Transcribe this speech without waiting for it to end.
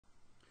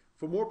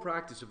For more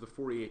practice of the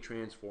Fourier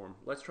transform,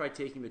 let's try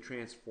taking the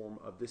transform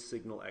of this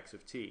signal x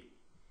of t.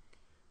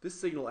 This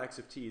signal x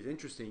of t is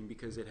interesting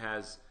because it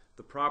has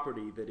the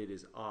property that it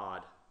is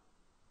odd.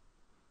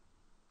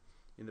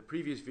 In the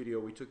previous video,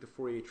 we took the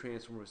Fourier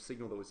transform of a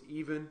signal that was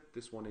even.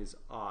 This one is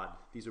odd.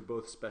 These are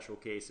both special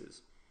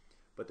cases,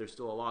 but there's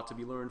still a lot to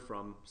be learned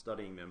from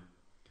studying them.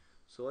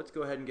 So let's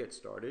go ahead and get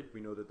started.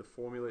 We know that the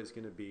formula is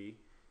going to be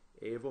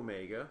a of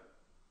omega.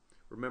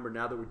 Remember,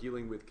 now that we're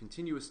dealing with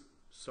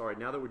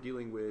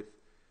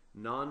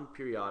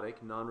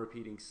non-periodic,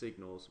 non-repeating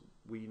signals,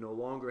 we no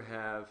longer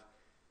have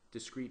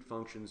discrete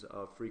functions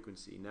of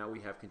frequency. Now we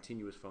have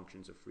continuous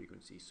functions of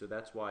frequency. So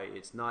that's why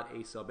it's not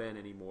a sub n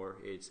anymore.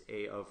 It's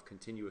a of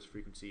continuous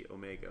frequency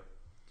omega.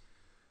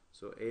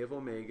 So a of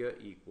omega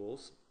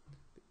equals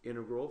the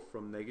integral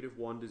from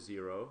 -1 to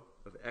 0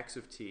 of x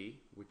of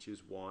t, which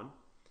is 1,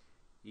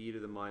 e to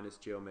the minus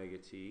j omega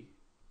t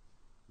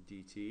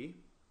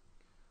dt,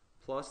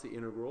 plus the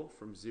integral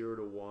from 0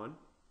 to 1,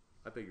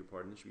 I beg your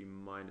pardon, this should be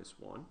minus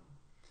 1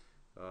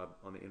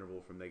 on the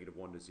interval from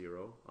 -1 to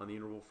 0. On the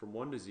interval from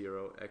 1 to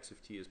 0, x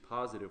of t is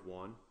positive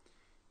 1,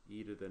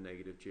 e to the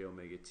negative j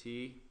omega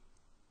t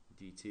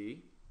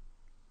dt.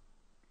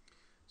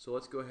 So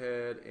let's go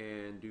ahead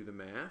and do the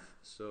math.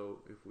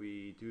 So if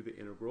we do the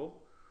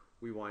integral,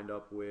 we wind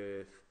up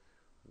with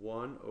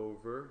 1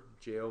 over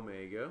j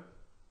omega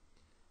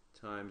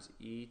times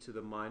e to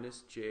the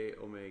minus j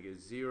omega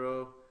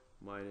 0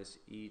 minus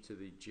e to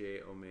the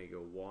j omega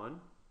 1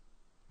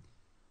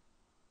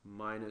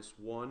 minus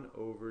 1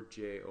 over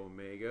j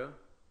omega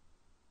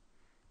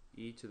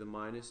e to the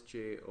minus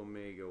j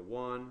omega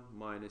 1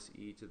 minus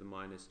e to the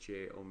minus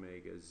j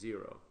omega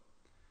 0.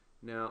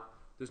 Now,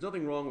 there's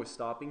nothing wrong with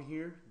stopping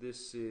here.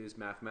 This is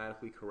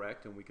mathematically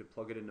correct, and we could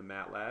plug it into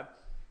MATLAB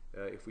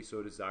if we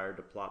so desired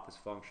to plot this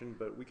function,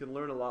 but we can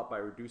learn a lot by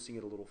reducing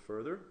it a little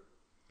further.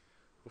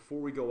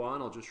 Before we go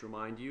on, I'll just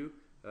remind you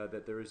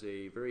that there is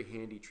a very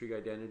handy trig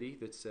identity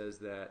that says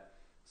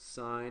that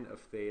sine of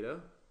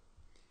theta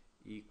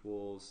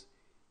equals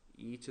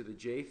e to the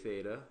j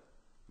theta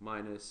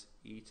minus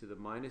e to the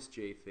minus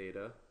j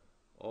theta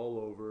all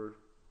over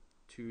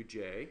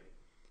 2j.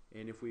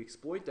 And if we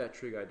exploit that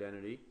trig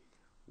identity,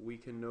 we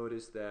can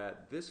notice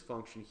that this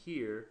function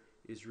here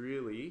is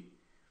really,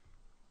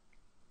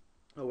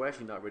 oh, we're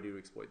actually not ready to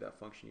exploit that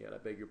function yet. I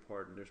beg your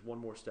pardon. There's one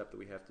more step that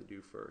we have to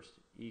do first.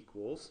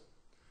 Equals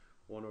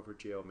 1 over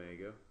j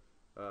omega.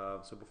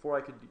 So before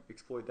I could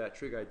exploit that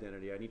trig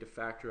identity, I need to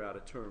factor out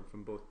a term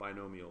from both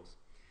binomials.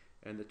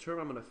 And the term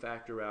I'm going to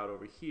factor out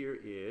over here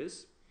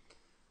is,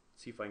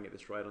 let's see if I can get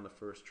this right on the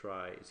first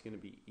try, it's going to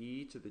be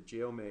e to the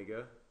j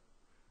omega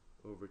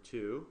over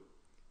 2.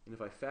 And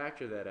if I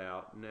factor that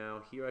out,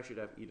 now here I should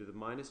have e to the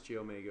minus j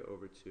omega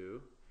over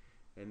 2.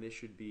 And this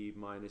should be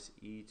minus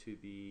e to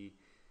the,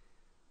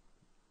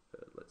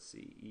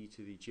 e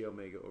to the j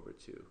omega over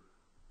 2.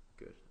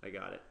 Good, I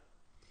got it.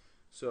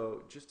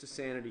 So just to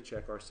sanity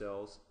check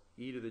ourselves,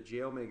 e to the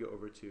j omega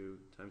over 2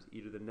 times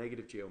e to the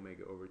negative j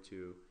omega over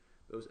 2,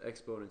 those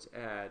exponents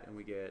add and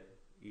we get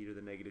e to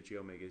the negative j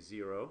omega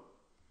 0.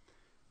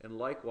 And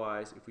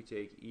likewise, if we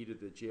take e to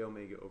the j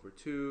omega over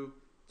 2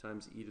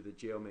 times e to the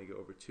j omega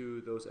over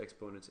 2, those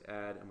exponents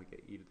add and we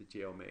get e to the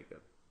j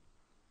omega.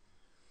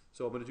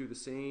 So I'm going to do the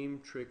same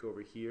trick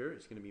over here.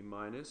 It's going to be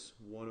minus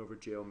 1 over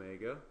j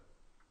omega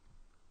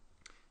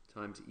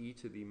times e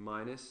to the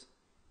minus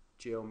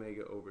j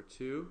omega over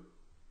 2.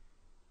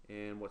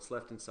 And what's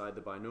left inside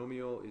the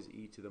binomial is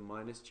e to the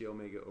minus j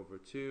omega over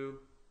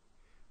 2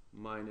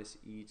 minus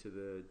e to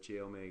the j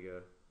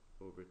omega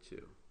over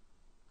 2.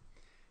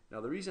 Now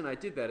the reason I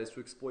did that is to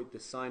exploit the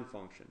sine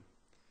function.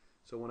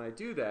 So when I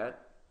do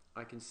that,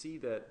 I can see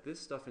that this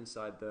stuff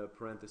inside the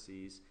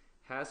parentheses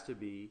has to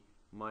be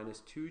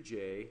minus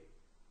 2j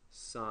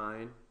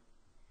sine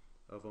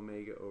of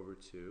omega over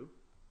 2.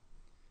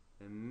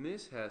 And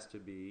this has to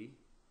be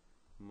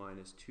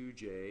minus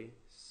 2j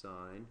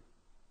sine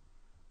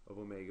of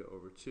omega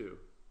over 2.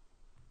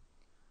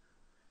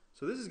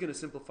 So this is going to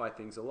simplify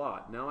things a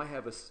lot. Now I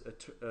have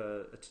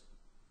a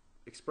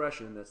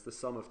expression that's the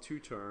sum of two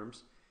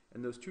terms,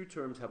 and those two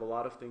terms have a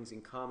lot of things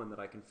in common that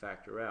I can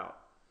factor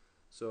out.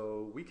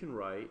 So we can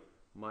write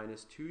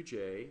minus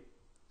 2j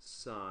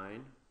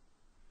sine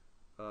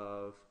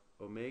of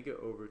omega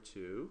over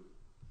 2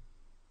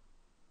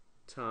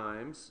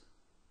 times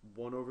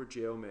 1 over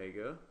j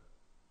omega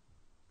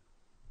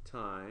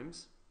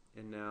times,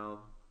 and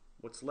now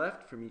what's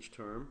left from each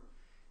term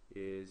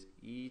is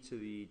e to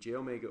the j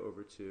omega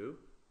over 2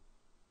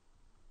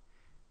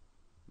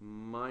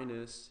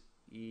 minus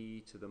e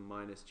to the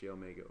minus j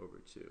omega over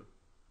 2.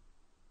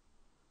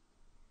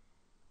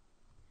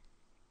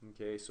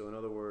 Okay, so in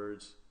other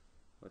words,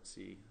 let's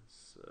see,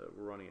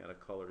 we're running out of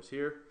colors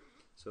here.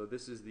 So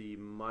this is the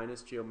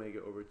minus j omega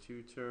over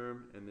 2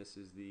 term, and this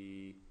is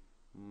the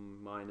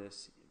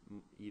minus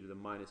e to the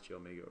minus j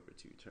omega over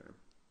 2 term.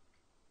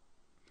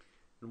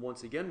 And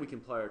once again, we can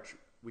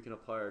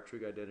apply our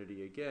trig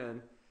identity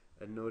again,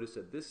 and notice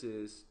that this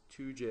is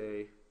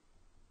 2j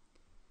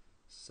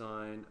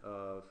sine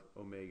of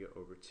omega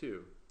over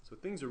 2. So So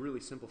things are really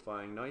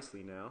simplifying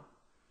nicely now.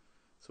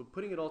 So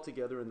putting it all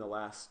together in the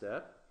last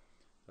step,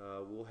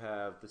 we'll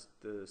have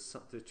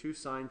the two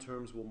sine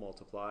terms will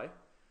multiply.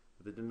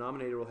 The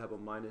denominator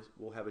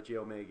will have a j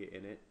omega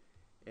in it,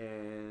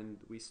 and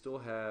we still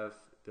have,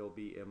 there'll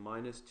be a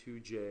minus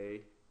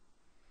 2j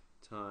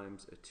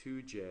times a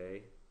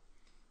 2j.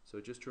 So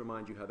just to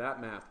remind you how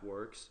that math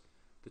works,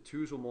 the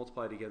 2's will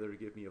multiply together to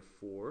give me a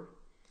 4.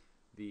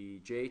 The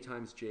j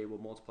times j will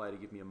multiply to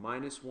give me a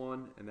minus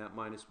 1, and that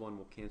minus 1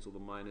 will cancel the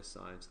minus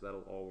sign, so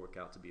that'll all work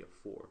out to be a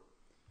 4.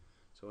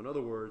 So in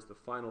other words, the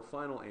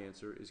final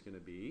answer is going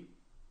to be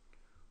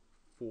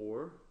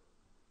 4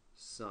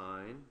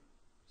 sine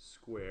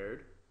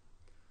squared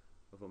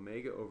of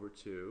omega over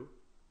 2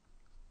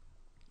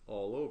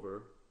 all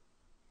over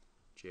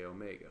j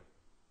omega.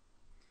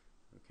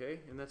 Okay,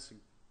 and that's a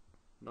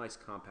nice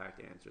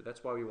compact answer.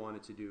 That's why we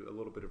wanted to do a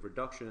little bit of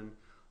reduction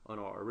on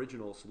our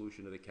original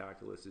solution of the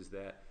calculus, is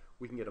that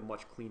we can get a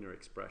much cleaner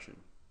expression.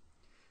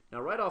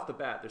 Now right off the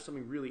bat, there's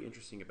something really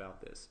interesting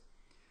about this.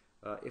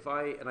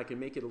 And I can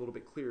make it a little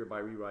bit clearer by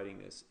rewriting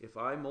this. If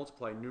I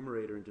multiply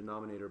numerator and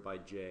denominator by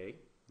j,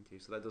 okay,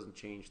 so that doesn't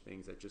change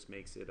things, that just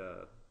makes it,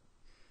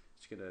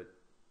 it's going to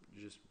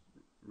just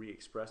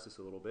re-express this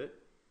a little bit.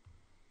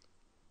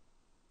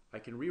 I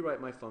can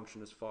rewrite my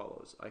function as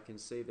follows. I can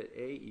say that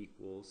a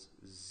equals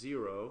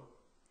 0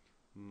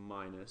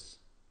 minus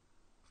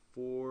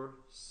 4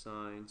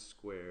 sine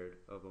squared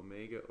of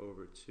omega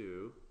over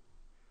 2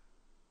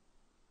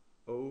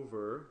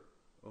 over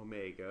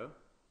omega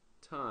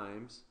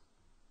times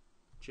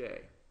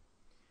j.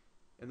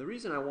 And the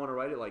reason I want to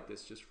write it like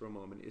this just for a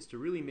moment is to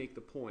really make the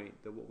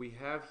point that what we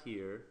have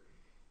here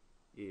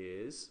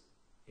is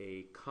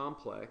a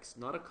complex,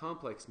 not a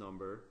complex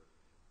number,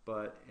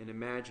 but an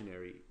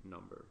imaginary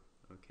number.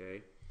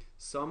 Okay?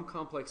 Some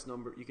complex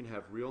number, you can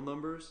have real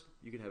numbers,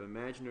 you can have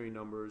imaginary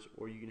numbers,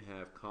 or you can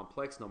have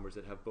complex numbers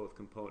that have both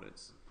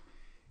components.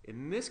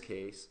 In this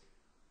case,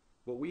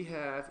 what we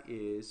have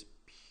is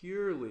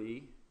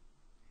purely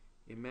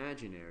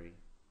imaginary.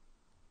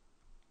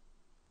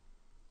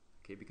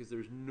 Okay, because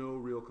there's no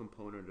real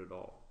component at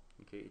all.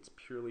 Okay, it's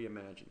purely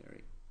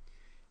imaginary.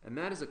 And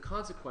that is a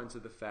consequence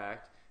of the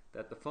fact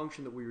that the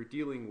function that we were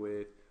dealing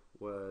with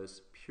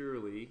was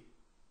purely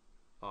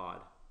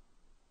odd.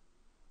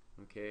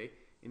 Okay,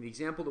 in the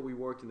example that we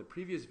worked in the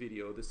previous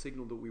video, the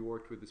signal that we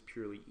worked with is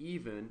purely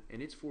even,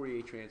 and its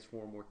Fourier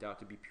transform worked out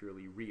to be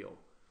purely real.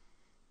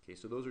 Okay,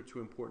 so those are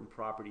two important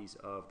properties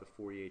of the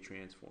Fourier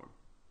transform.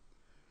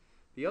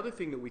 The other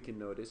thing that we can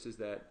notice is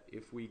that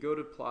if we go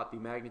to plot the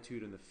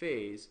magnitude and the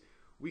phase,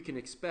 we can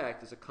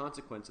expect, as a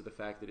consequence of the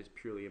fact that it's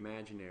purely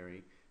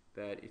imaginary,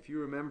 that if you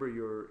remember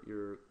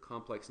your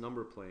complex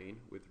number plane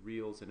with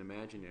reals and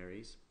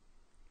imaginaries,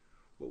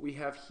 what we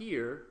have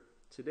here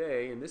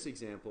today in this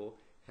example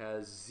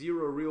has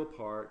 0 real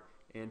part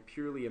and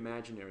purely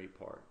imaginary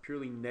part,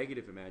 purely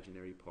negative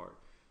imaginary part.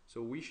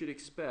 So we should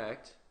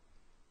expect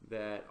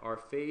that our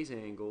phase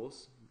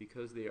angles,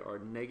 because they are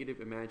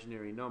negative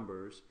imaginary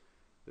numbers,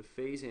 the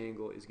phase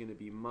angle is going to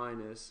be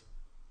minus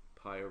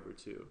pi over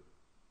 2.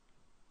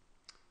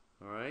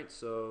 Alright,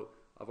 so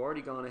I've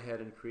already gone ahead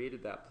and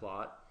created that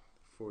plot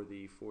for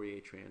the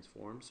Fourier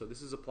transform. So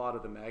this is a plot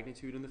of the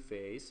magnitude and the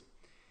phase,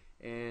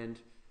 and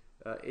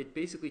it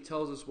basically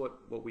tells us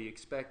what we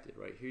expected.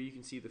 Right here you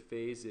can see the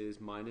phase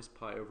is minus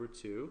pi over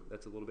 2.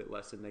 That's a little bit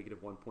less than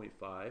negative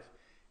 1.5,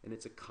 and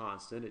it's a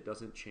constant. It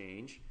doesn't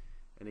change.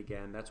 And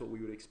again, that's what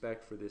we would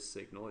expect for this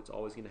signal. It's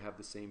always going to have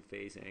the same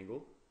phase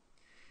angle.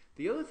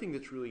 The other thing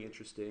that's really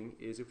interesting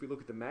is if we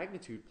look at the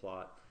magnitude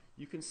plot,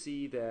 you can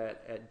see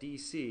that at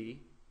DC,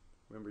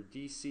 remember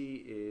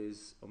DC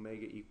is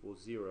omega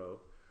equals 0,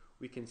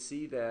 we can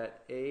see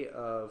that A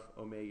of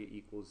omega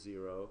equals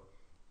 0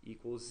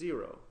 equals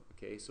 0.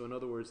 Okay, so in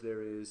other words,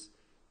 there is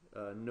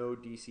no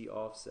DC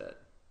offset.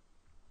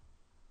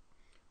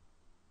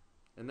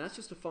 And that's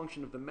just a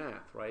function of the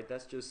math, right?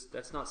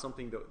 That's not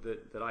something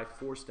that I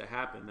forced to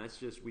happen. That's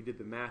just, we did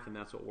the math and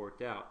that's what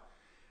worked out.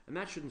 And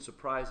that shouldn't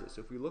surprise us.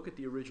 If we look at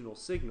the original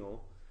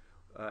signal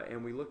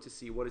and we look to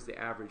see what is the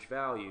average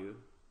value,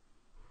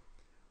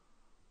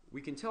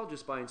 we can tell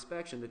just by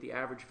inspection that the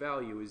average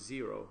value is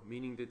 0,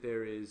 meaning that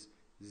there is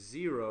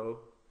 0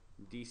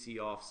 DC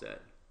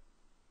offset.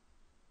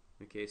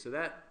 Okay, so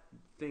that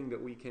thing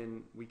that we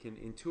can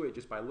intuit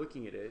just by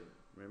looking at it,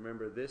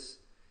 remember this,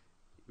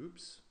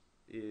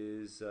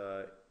 is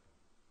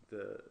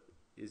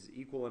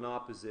equal and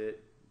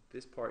opposite.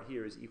 This part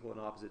here is equal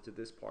and opposite to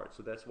this part,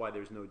 so that's why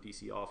there's no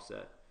DC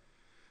offset.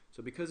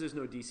 So because there's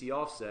no DC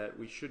offset,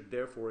 we should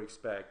therefore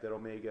expect that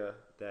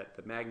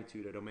the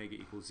magnitude at omega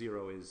equals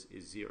 0 is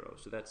 0.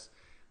 So that's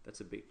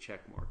a big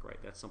check mark,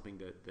 right? That's something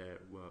that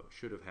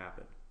should have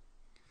happened.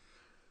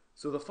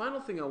 So the final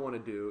thing I want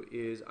to do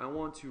is I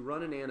want to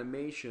run an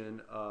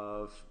animation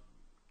of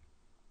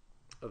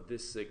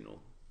this signal.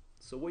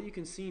 So what you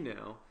can see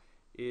now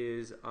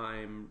is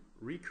I'm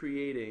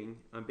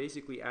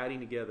basically adding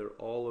together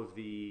all of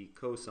the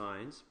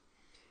cosines,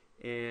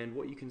 and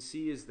what you can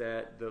see is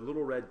that the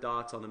little red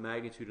dots on the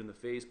magnitude and the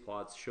phase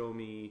plots show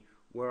me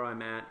where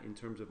I'm at in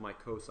terms of my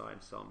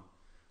cosine sum.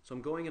 So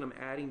I'm going and I'm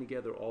adding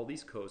together all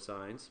these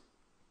cosines,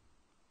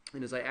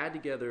 and as I add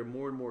together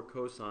more and more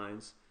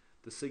cosines,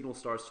 the signal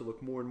starts to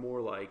look more and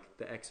more like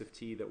the x of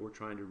t that we're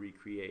trying to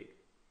recreate.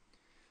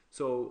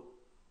 So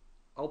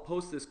I'll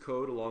post this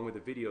code along with the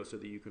video so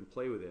that you can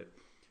play with it.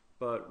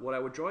 But what I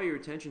would draw your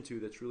attention to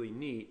that's really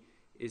neat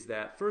is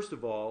that, first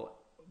of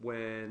all,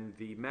 when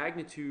the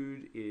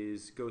magnitude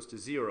goes to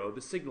 0,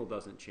 the signal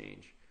doesn't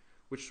change,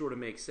 which sort of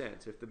makes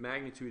sense. If the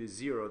magnitude is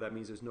 0, that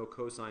means there's no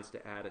cosines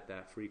to add at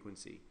that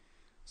frequency.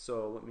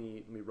 So let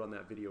me run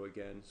that video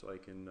again so I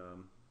can.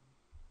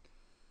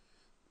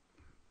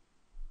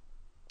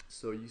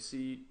 So you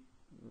see,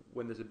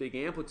 when there's a big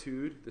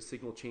amplitude, the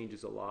signal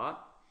changes a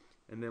lot.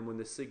 And then when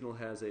the signal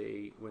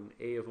when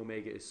A of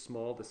omega is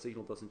small, the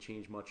signal doesn't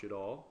change much at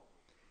all.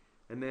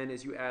 And then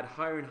as you add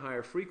higher and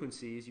higher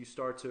frequencies, you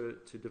start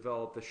to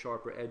develop the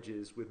sharper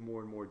edges with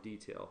more and more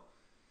detail.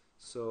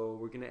 So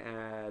we're going to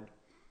add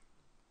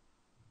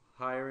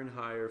higher and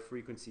higher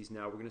frequencies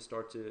now. We're going to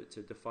start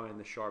to define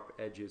the sharp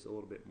edges a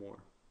little bit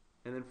more.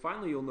 And then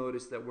finally you'll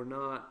notice that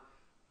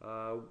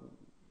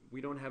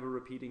we don't have a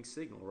repeating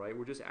signal, right?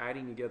 We're just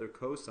adding together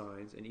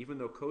cosines, and even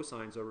though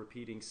cosines are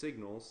repeating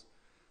signals,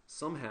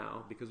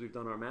 somehow, because we've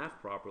done our math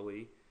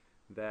properly,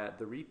 that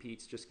the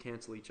repeats just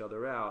cancel each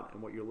other out,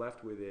 and what you're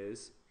left with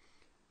is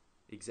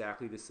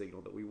exactly the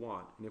signal that we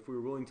want. And if we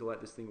were willing to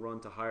let this thing run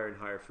to higher and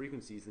higher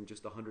frequencies than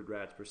just 100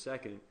 rads per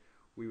second,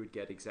 we would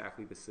get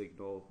exactly the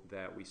signal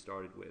that we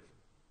started with.